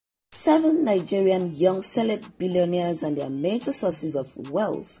7 Nigerian young celeb billionaires and their major sources of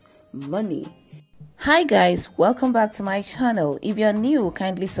wealth, money. Hi guys, welcome back to my channel. If you are new,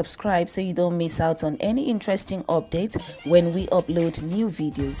 kindly subscribe so you don't miss out on any interesting updates when we upload new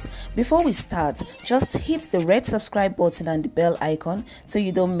videos. Before we start, just hit the red subscribe button and the bell icon so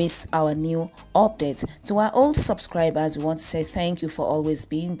you don't miss our new updates. To our old subscribers, we want to say thank you for always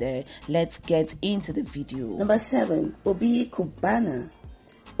being there. Let's get into the video. Number 7. Obi Cubana.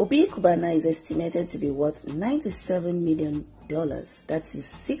 Obi Cubana is estimated to be worth $97 million. That is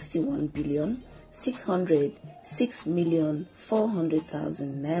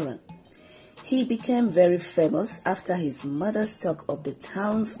 61,606,400,000 naira. He became very famous after his mother's talk of the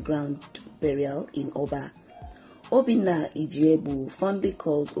town's ground burial in Oba. Obinna Ijebu, fondly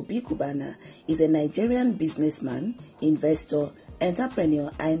called Obi Cubana, is a Nigerian businessman, investor,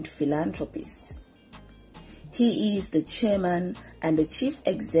 entrepreneur, and philanthropist. He is the chairman and the chief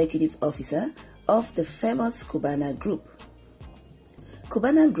executive officer of the famous Cubana Group.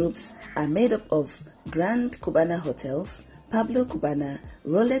 Cubana Groups are made up of Grand Cubana Hotels, Pablo Cubana,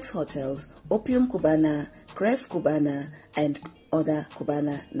 Rolex Hotels, Opium Cubana, Cref Cubana, and other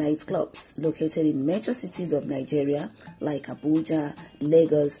Cubana nightclubs located in major cities of Nigeria like Abuja,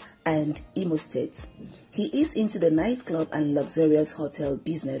 Lagos, and Imo State. He is into the nightclub and luxurious hotel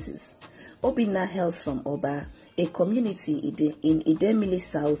businesses. Obinna hails from Oba, a community in Idemili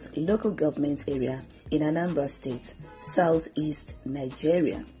South local government area in Anambra State, southeast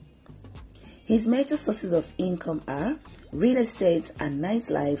Nigeria. His major sources of income are real estate and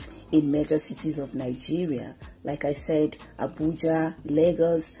nightlife in major cities of Nigeria, like I said, Abuja,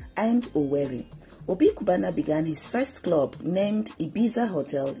 Lagos, and Owerri. Obi Cubana began his first club named Ibiza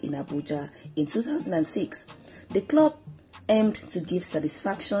Hotel in Abuja in 2006. The club aimed to give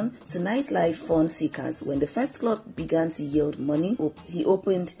satisfaction to nightlife fun seekers. When the first club began to yield money, he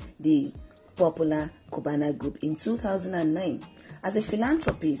opened the popular Cubana Group in 2009. As a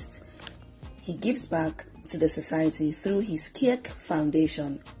philanthropist, he gives back to the society through his Kirk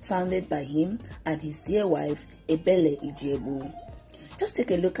Foundation, founded by him and his dear wife, Ebele Ijebu. Just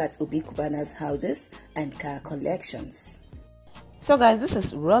take a look at Obi Cubana's houses and car collections. So guys, this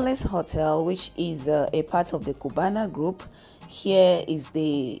is Rolex Hotel, which is a part of the Cubana Group. Here is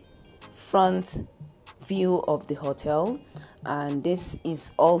the front view of the hotel, and this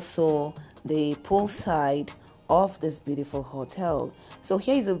is also the poolside of this beautiful hotel. So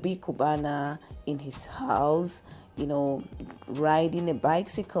here is Obi Cubana in his house, riding a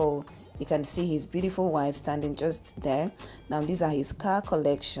bicycle. You can see his beautiful wife standing just there. Now these are his car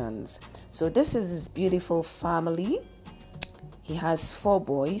collections. So this is his beautiful family. He has 4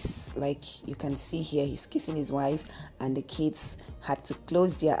 boys, like you can see here. He's kissing his wife, and the kids had to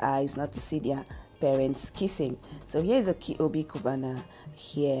close their eyes not to see their parents kissing. So here's Obi Cubana.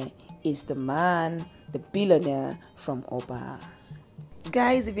 Here is the man, the billionaire from Oba.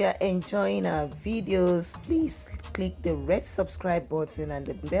 Guys, if you are enjoying our videos, please click the red subscribe button and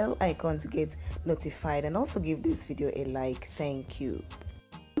the bell icon to get notified, and also give this video a like. Thank you.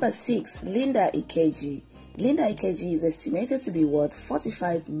 Number 6. Linda Ikeji. Linda Ikeji is estimated to be worth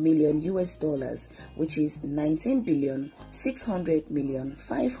 $45 million, which is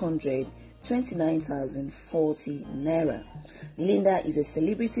 19,600,529,040 naira. Linda is a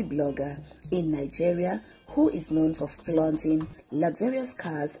celebrity blogger in Nigeria who is known for flaunting luxurious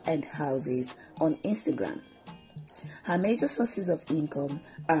cars and houses on Instagram. Her major sources of income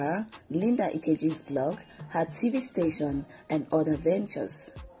are Linda Ikeji's blog, her TV station, and other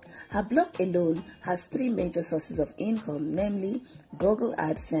ventures. Her blog alone has 3 major sources of income, namely Google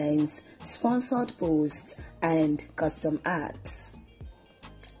AdSense, sponsored posts, and custom ads.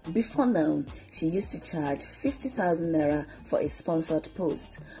 Before now, she used to charge 50,000 naira for a sponsored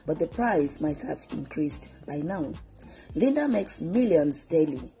post, but the price might have increased by now. Linda makes millions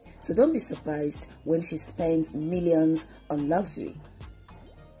daily, so don't be surprised when she spends millions on luxury.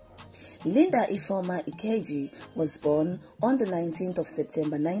 Linda Ifeoma Ikeji was born on the 19th of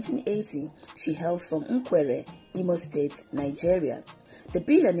September 1980. She hails from Nkwere, Imo State, Nigeria. The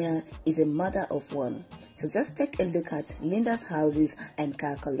billionaire is a mother of 1. So just take a look at Linda's houses and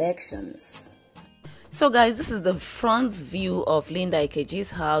car collections. So guys, this is the front view of Linda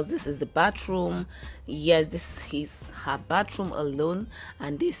Ikeji's house. This is the bathroom. Yes, this is her bathroom alone,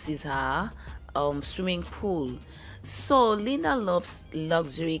 and this is her swimming pool. So Linda loves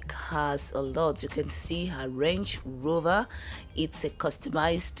luxury cars a lot. You can see her Range Rover. It's a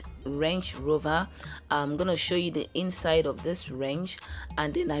customized Range Rover. I'm gonna show you the inside of this range,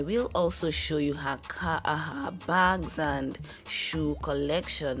 and then I will also show you her car, her bags and shoe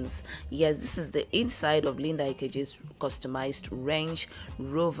collections. Yes, this is the inside of Linda Ikeji's customized Range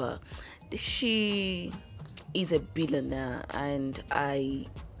Rover. She is a billionaire, and I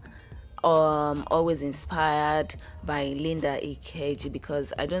always inspired by Linda Ikeji,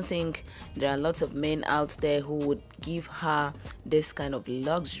 because I don't think there are lots of men out there who would give her this kind of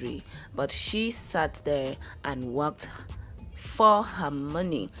luxury, but she sat there and worked for her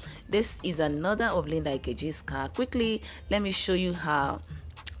money. This is another of Linda Ikeji's car. Quickly, let me show you her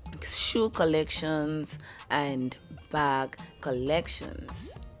shoe collections and bag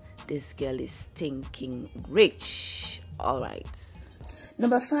collections. This girl is stinking rich. All right.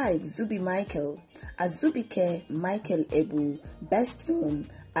 Number 5, Zubby Michael. Azubike Michael Ebu, best known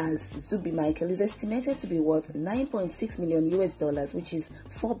as Zubby Michael, is estimated to be worth 9.6 million US dollars, which is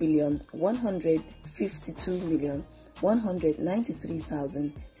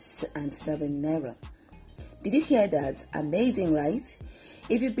 4,152,193,007 naira. Did you hear that? Amazing, right?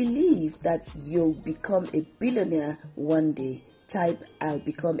 If you believe that you'll become a billionaire one day, type "I'll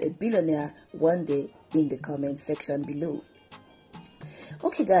become a billionaire one day" in the comment section below.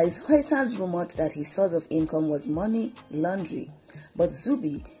 Okay guys, haters rumored that his source of income was money laundry, but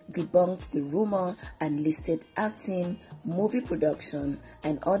Zubby debunked the rumor and listed acting, movie production,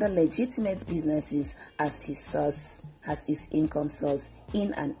 and other legitimate businesses as his income source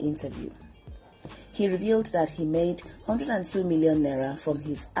in an interview. He revealed that he made 102 million naira from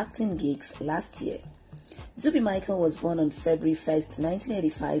his acting gigs last year. Zubby Michael was born on February 1st,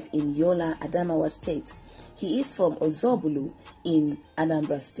 1985 in Yola, Adamawa State. He is from Ozobulu in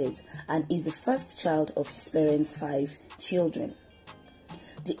Anambra State and is the first child of his parents' 5 children.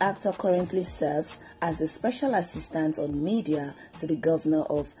 The actor currently serves as the special assistant on media to the governor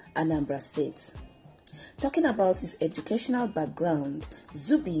of Anambra State. Talking about his educational background,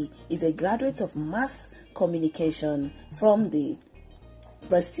 Zubby is a graduate of mass communication from the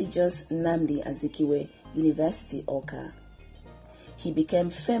prestigious Nnamdi Azikiwe University, Awka. He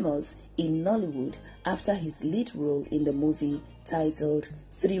became famous in Nollywood after his lead role in the movie titled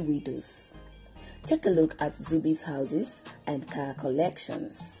 3 Widows. Take a look at Zubby's houses and car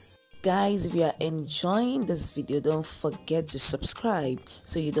collections. Guys, if you are enjoying this video, don't forget to subscribe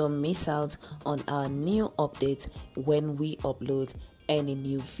so you don't miss out on our new updates when we upload any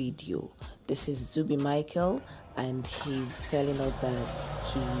new video. This is Zubby Michael, and he's telling us that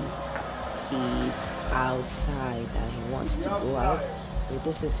he's outside, that he wants to go out. So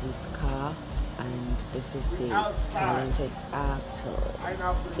this is his car, and this is the talented actor.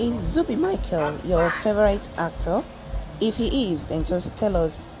 Is Zubby Michael your favorite actor? If he is, then just tell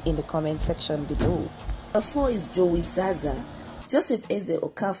us in the comment section below. Number 4 is Jowizaza. Joseph Eze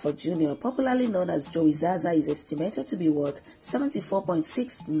Okafor Jr., popularly known as Jowizaza, is estimated to be worth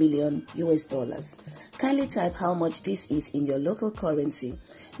 74.6 million US dollars. Kindly type how much this is in your local currency.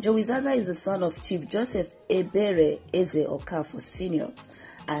 Jowizaza is the son of Chief Joseph Ebere Eze Okafor Sr.,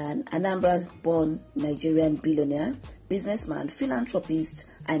 an Anambra-born Nigerian billionaire, businessman, philanthropist,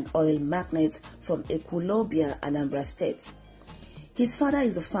 and oil magnate from Ekwulobia, Anambra State. His father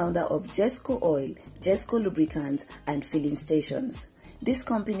is the founder of Jesco Oil, Jesco Lubricants, and filling stations. This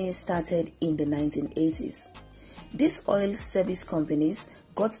company started in the 1980s. These oil service companies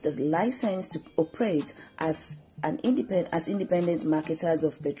got the license to operate as independent marketers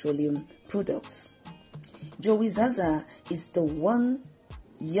of petroleum products. Jowizaza is the one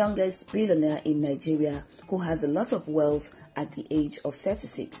youngest billionaire in Nigeria who has a lot of wealth at the age of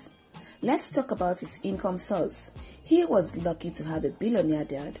 36. Let's talk about his income source. He was lucky to have a billionaire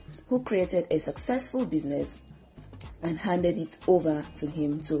dad who created a successful business and handed it over to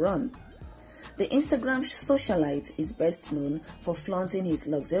him to run. The Instagram socialite is best known for flaunting his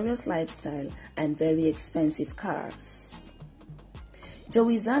luxurious lifestyle and very expensive cars.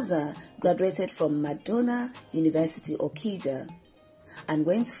 Jowizaza graduated from Madonna University, Ikeji, and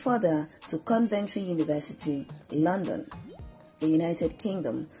went further to Coventry University, London, the United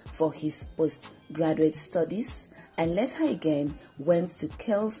Kingdom, for his postgraduate studies, and later again went to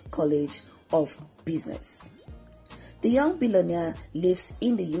Kells College of Business. The young billionaire lives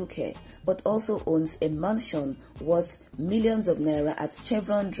in the UK but also owns a mansion worth millions of naira at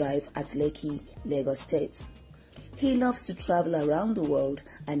Chevron Drive at Lekki, Lagos State. He loves to travel around the world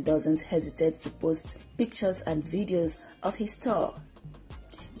and doesn't hesitate to post pictures and videos of his tour.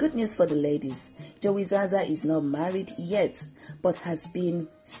 Good news for the ladies. Jowizaza is not married yet, but has been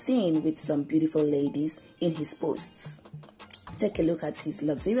seen with some beautiful ladies in his posts. Take a look at his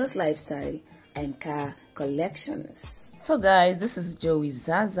luxurious lifestyle and car collections. So guys, this is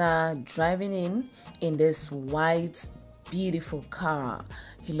Jowizaza driving in this white beautiful car.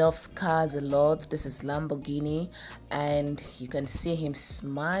 He loves cars a lot. This is Lamborghini, and you can see him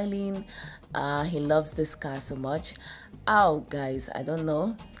smiling. He loves this car so much. Oh guys, I don't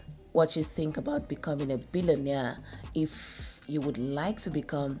know what you think about becoming a billionaire. If you would like to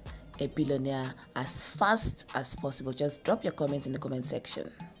become a billionaire as fast as possible, just drop your comments in the comment section.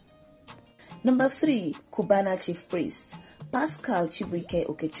 Number 3, Cubana Chief Priest. Pascal Chibuike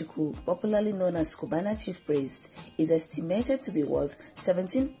Okechukwu, popularly known as Cubana Chief Priest, is estimated to be worth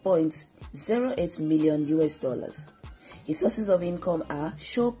 $17.08 million. His sources of income are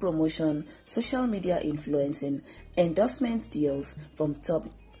show promotion, social media influencing, endorsement deals from top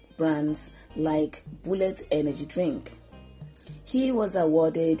brands like Bullet Energy Drink. He was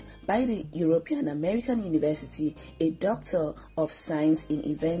awarded by the European American University a Doctor of Science in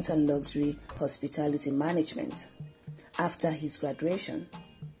Event and Luxury Hospitality Management after his graduation.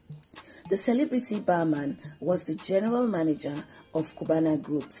 The celebrity barman was the general manager of Cubana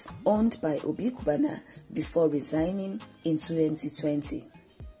Groups, owned by Obi Cubana, before resigning in 2020.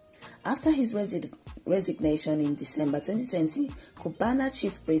 After his resignation in December 2020, Cubana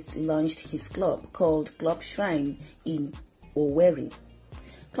Chief Priest launched his club called Club Shrine in Owerri.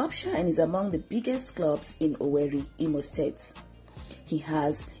 Club Shrine is among the biggest clubs in Owerri, Imo State. He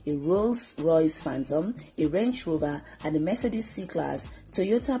has a Rolls-Royce Phantom, a Range Rover, and a Mercedes C-Class,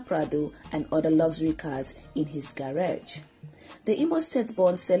 Toyota Prado, and other luxury cars in his garage. The Imo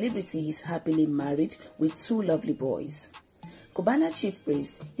State-born celebrity is happily married with 2 lovely boys. Cubana Chief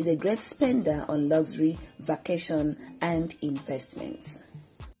Priest is a great spender on luxury, vacation, and investments.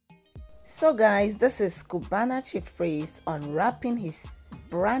 So guys, this is Cubana Chief Priest unwrapping his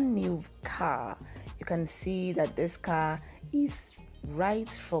brand new car. You can see that this car is right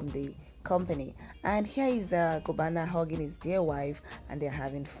from the company, and here is Cubana hugging his dear wife, and they're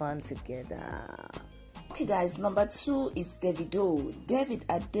having fun together. Okay guys, number 2 is Davido. David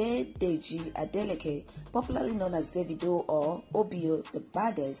Adedeji Adeleke, popularly known as Davido or Obio the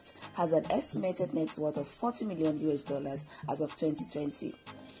Baddest, has an estimated net worth of $40 million as of 2020.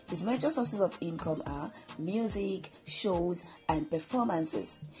 His major sources of income are music, shows, and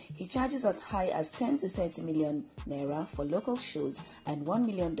performances. He charges as high as 10 to 30 million naira for local shows and $1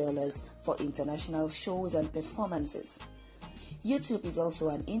 million for international shows and performances. YouTube is also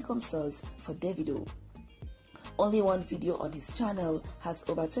an income source for Davido. Only one video on his channel has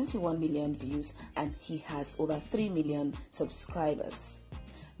over 21 million views, and he has over 3 million subscribers.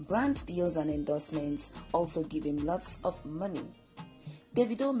 Brand deals and endorsements also give him lots of money.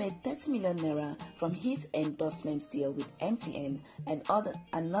 Davido made 30 million naira from his endorsement deal with MTN and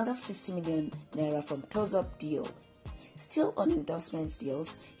another 50 million naira from close-up deal. Still on endorsement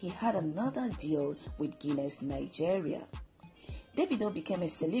deals, he had another deal with Guinness Nigeria. Davido became a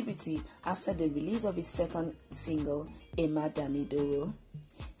celebrity after the release of his second single, Emma Damidoro.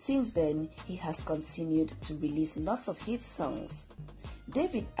 Since then, he has continued to release lots of hit songs.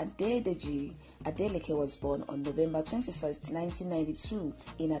 David Adedeji Adeleke was born on November 21st, 1992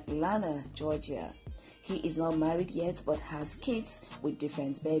 in Atlanta, Georgia. He is not married yet but has kids with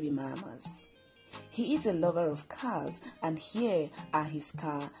different baby mamas. He is a lover of cars, and here are his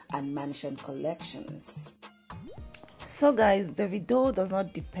car and mansion collections. So guys, Davido does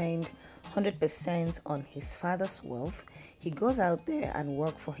not depend 100% on his father's wealth. He goes out there and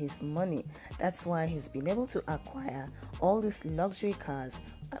works for his money. That's why he's been able to acquire all these luxury cars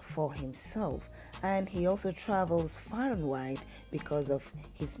for himself, and he also travels far and wide because of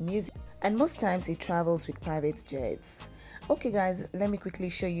his music, and most times he travels with private jets. Okay guys, let me quickly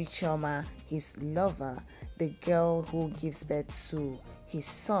show you Chioma, his lover, the girl who gives birth to his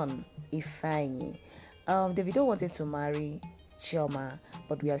son Ifeanyi. Davido wanted to marry Chioma,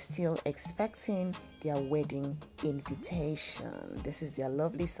 but we are still expecting their wedding invitation. This is their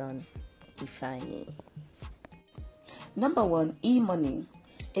lovely son Ifeanyi. Number 1, Emoney.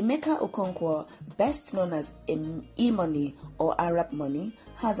 Emeka Okonkwo, best known as Emoney or Arab Money,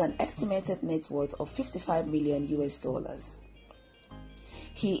 has an estimated net worth of $55 million.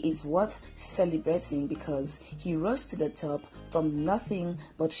 He is worth celebrating because he rose to the top from nothing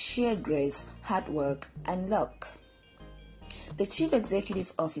but sheer grace, hard work, and luck. The Chief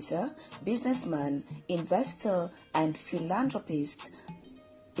Executive Officer, businessman, investor, and philanthropist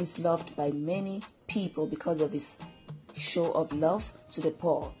is loved by many people because of his show of love to the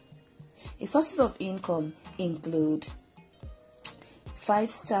poor. His sources of income include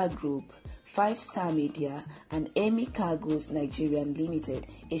Five Star Group, Five Star Media, and Amy Cargoes Nigerian Limited,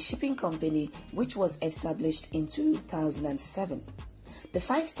 a shipping company which was established in 2007. The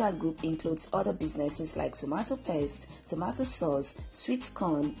Five Star Group includes other businesses like tomato paste, tomato sauce, sweet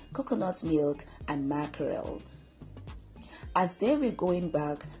corn, coconut milk, and mackerel. As they were going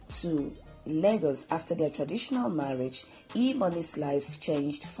back to Lagos after their traditional marriage, Emoney's life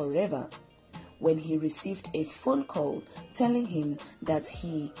changed forever when he received a phone call telling him that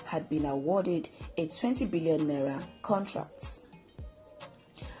he had been awarded a 20 billion naira contract.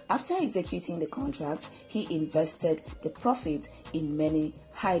 After executing the contract, he invested the profit in many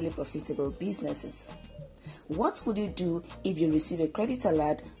highly profitable businesses. What would you do if you receive a credit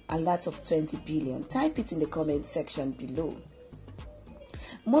alert of 20 billion? Type it in the comment section below.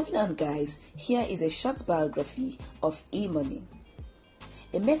 Moving on, guys, here is a short biography of Emoney.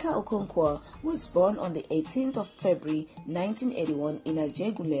 Emeka Okonkwo was born on the 18th of February 1981 in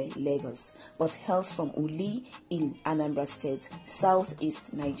Ajegule, Lagos, but hails from Uli in Anambra State,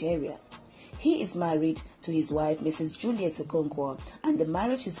 southeast Nigeria. He is married to his wife, Mrs. Juliet Okonkwo, and the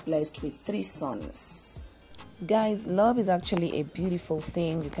marriage is blessed with 3 sons. Guys, love is actually a beautiful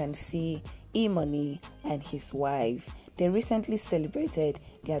thing. You can see Emoney and his wife. They recently celebrated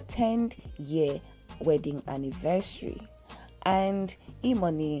their 10th year wedding anniversary. And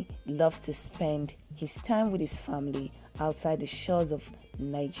Emoney loves to spend his time with his family outside the shores of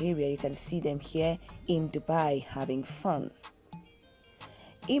Nigeria. You can see them here in Dubai having fun.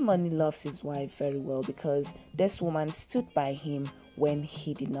 Emoney loves his wife very well because this woman stood by him when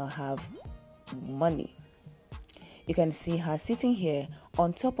he did not have money. You can see her sitting here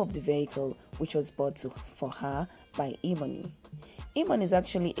on top of the vehicle which was bought for her by Emoney. Emoney is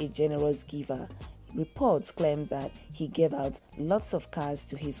actually a generous giver. Reports claim that he gave out lots of cars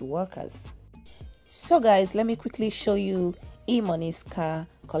to his workers. So guys, let me quickly show you Emoney's car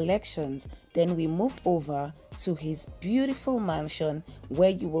collections. Then we move over to his beautiful mansion where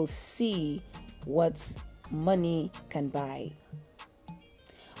you will see what money can buy.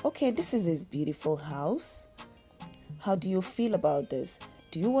 Okay, this is his beautiful house. How do you feel about this?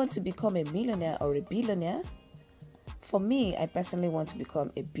 Do you want to become a millionaire or a billionaire? For me, I personally want to become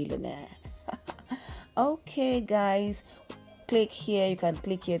a billionaire. Okay guys, click here. You can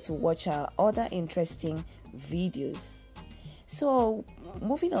click here to watch our other interesting videos. So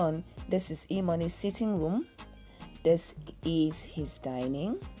moving on, this is Emoney's sitting room. This is his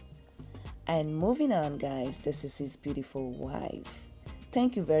dining. And moving on, guys, this is his beautiful wife.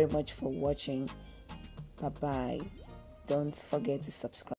 Thank you very much for watching. Bye bye. Don't forget to subscribe.